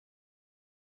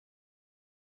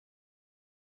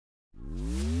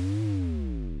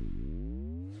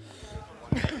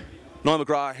Niall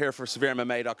McGrath here for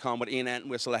SevereMMA.com with Ian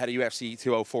Entwistle ahead of UFC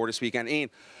 204 this weekend.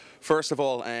 Ian, first of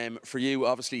all, for you,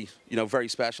 obviously, very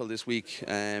special this week,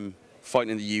 fighting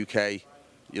in the UK.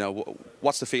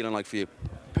 What's the feeling like for you?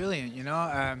 Brilliant,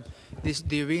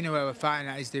 the arena where we're fighting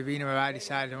at is the arena where I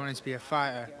decided I wanted to be a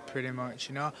fighter, pretty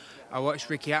much, I watched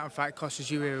Ricky Hatton fight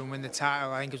Costas Eubank and win the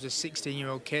title. I think it was a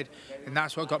 16-year-old kid, and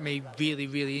that's what got me really,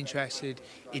 really interested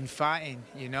in fighting,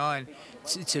 and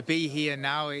to be here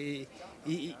now,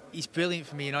 it's brilliant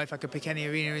for me, if I could pick any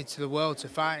arena into the world to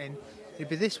fight in, it'd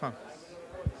be this one.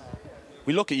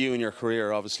 We look at you in your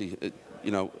career, obviously,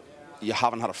 you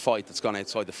haven't had a fight that's gone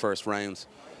outside the first round.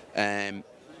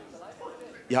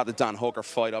 You had the Dan Hooker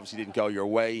fight, obviously didn't go your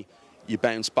way. You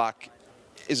bounced back.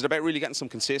 Is it about really getting some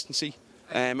consistency?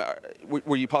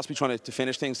 Were you possibly trying to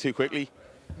finish things too quickly?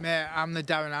 Mate, I'm the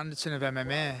Darren Anderson of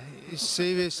MMA.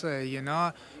 Seriously,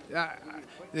 the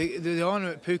owner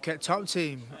at Phuket Top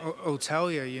Team will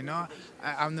tell you,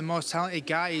 I'm the most talented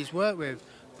guy he's worked with,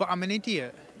 but I'm an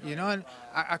idiot, and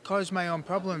I caused my own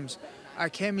problems. I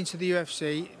came into the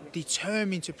UFC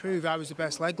determined to prove I was the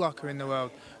best leg locker in the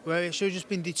world, where I should have just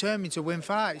been determined to win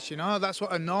fights, that's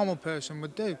what a normal person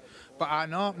would do. But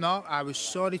I was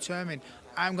so determined.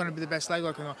 I'm going to be the best leg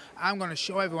locker in the world. I'm going to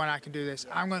show everyone I can do this.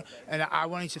 And I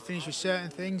wanted to finish with certain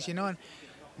things, and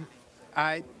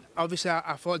I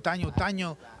fought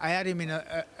Daniel. I had him in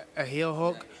a heel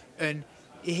hook, and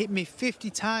he hit me 50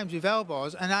 times with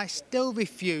elbows, and I still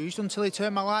refused until he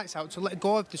turned my lights out to let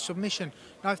go of the submission.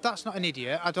 Now, if that's not an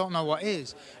idiot, I don't know what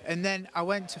is. And then I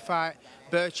went to fight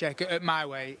Burchek at my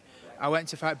weight. I went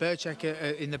to fight Burchek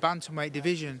in the bantamweight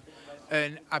division,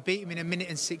 and I beat him in 1 minute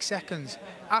and 6 seconds.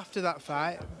 After that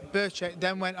fight, Burchek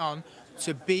then went on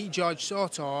to beat George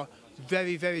Soto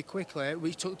very, very quickly,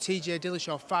 which took TJ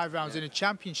Dillashaw 5 rounds in a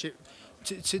championship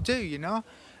to do,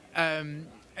 And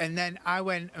then I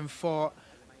went and fought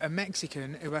a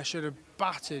Mexican who I should have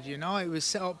battered, It was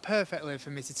set up perfectly for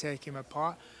me to take him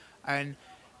apart. And,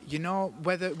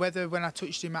 whether when I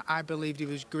touched him I believed he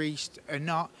was greased or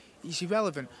not, it's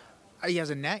irrelevant. He has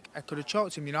a neck. I could have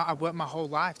choked him, I've worked my whole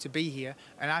life to be here,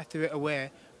 and I threw it away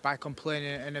by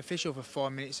complaining an official for 4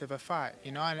 minutes of a fight,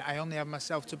 and I only have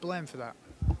myself to blame for that.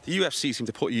 The UFC seemed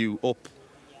to put you up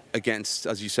against,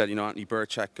 as you said, Anthony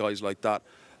Burchek, guys like that,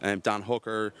 Dan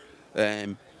Hooker,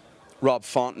 Rob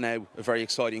Fontenot, a very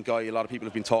exciting guy. A lot of people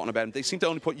have been talking about him. They seem to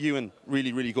only put you in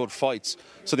really, really good fights.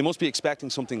 So they must be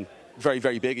expecting something very,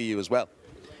 very big of you as well.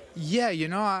 Yeah,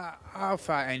 I'll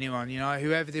fight anyone,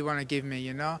 whoever they want to give me,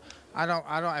 I don't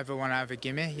ever want to have a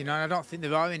gimme, and I don't think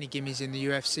there are any gimmies in the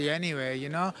UFC anyway,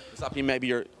 Has that been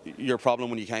maybe your problem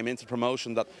when you came into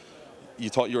promotion, that you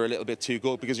thought you were a little bit too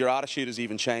good? Because your attitude has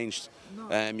even changed.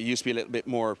 You used to be a little bit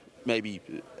more maybe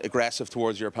aggressive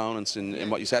towards your opponents in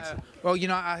what you said. Well,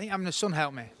 I think having a son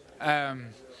helped me.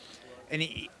 And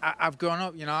I've grown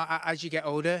up, as you get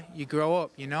older, you grow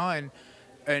up,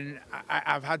 and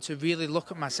I've had to really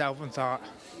look at myself and thought,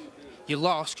 you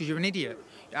lost because you're an idiot.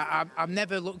 I've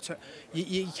never looked at,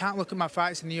 you can't look at my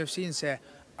fights in the UFC and say,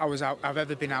 I've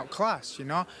ever been outclassed,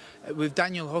 With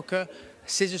Daniel Hooker,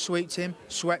 scissor swept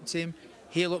him,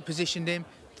 heel hook positioned him,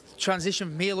 transition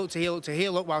from heel hook to heel hook to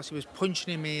heel hook whilst he was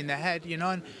punching me in the head,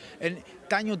 and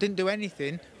Daniel didn't do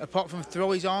anything apart from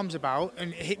throw his arms about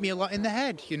and hit me a lot in the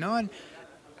head, and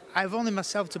I've only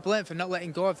myself to blame for not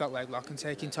letting go of that leg lock and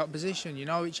taking top position,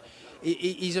 which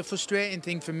is a frustrating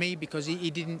thing for me, because he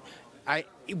didn't,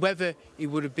 whether he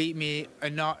would have beat me or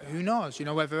not, who knows,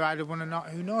 whether I'd have won or not,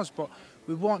 who knows, but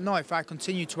we won't know if I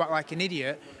continue to act like an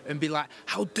idiot and be like,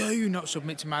 how dare you not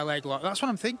submit to my leg lock? That's what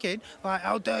I'm thinking. Like,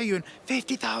 how dare you? And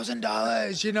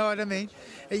 $50,000, you know what I mean?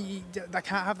 I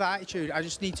can't have that attitude. I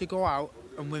just need to go out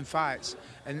and win fights.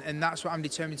 And that's what I'm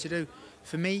determined to do.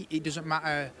 For me, it doesn't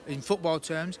matter, in football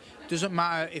terms, it doesn't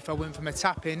matter if I win from a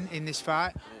tap-in in this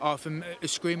fight or from a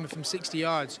screamer from 60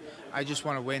 yards. I just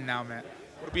want to win now, mate.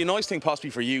 Would it be a nice thing possibly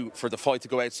for you, for the fight to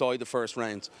go outside the first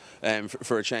round,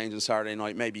 for a change on Saturday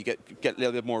night, maybe get a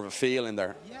little bit more of a feel in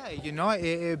there? Yeah,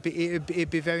 it'd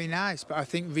be very nice, but I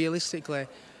think realistically,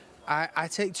 I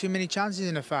take too many chances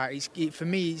in a fight. For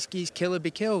me, it's kill or be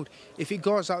killed. If it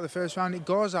goes out the first round, it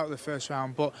goes out the first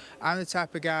round, but I'm the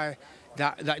type of guy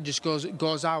that just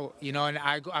goes out, and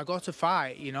I go to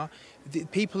fight, The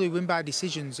people who win by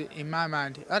decisions, in my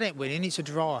mind, that ain't winning, it's a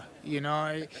draw,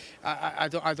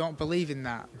 I don't believe in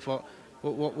that, but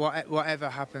whatever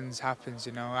happens,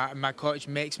 my coach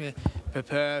makes me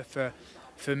prepare for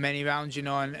many rounds,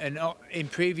 and in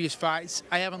previous fights,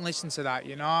 I haven't listened to that,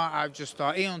 I've just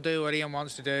thought, Ian will do what Ian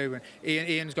wants to do, and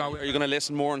Ian's going... Are you going to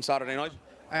listen more on Saturday night?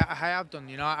 I have done,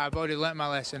 you know. I've already learnt my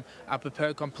lesson. I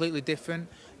prepared completely different.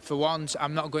 For once,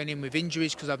 I'm not going in with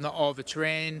injuries because I've not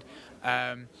overtrained.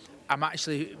 I'm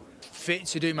actually fit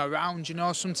to do my rounds, you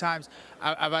know. Sometimes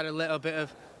I've had a little bit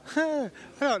of, I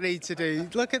don't need to do,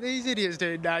 look at these idiots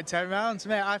doing 9, 10 rounds.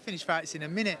 Mate, I finish fights in a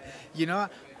minute, you know.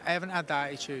 I haven't had that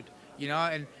attitude, you know,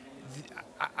 and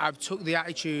I've took the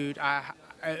attitude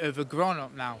of a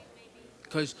grown-up now,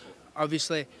 because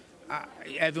obviously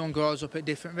everyone grows up at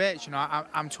different rates, you know.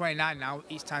 I'm 29 now,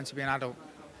 it's time to be an adult.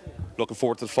 Looking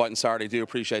forward to the fight on Saturday. Do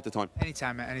appreciate the time.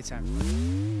 Anytime, mate, anytime.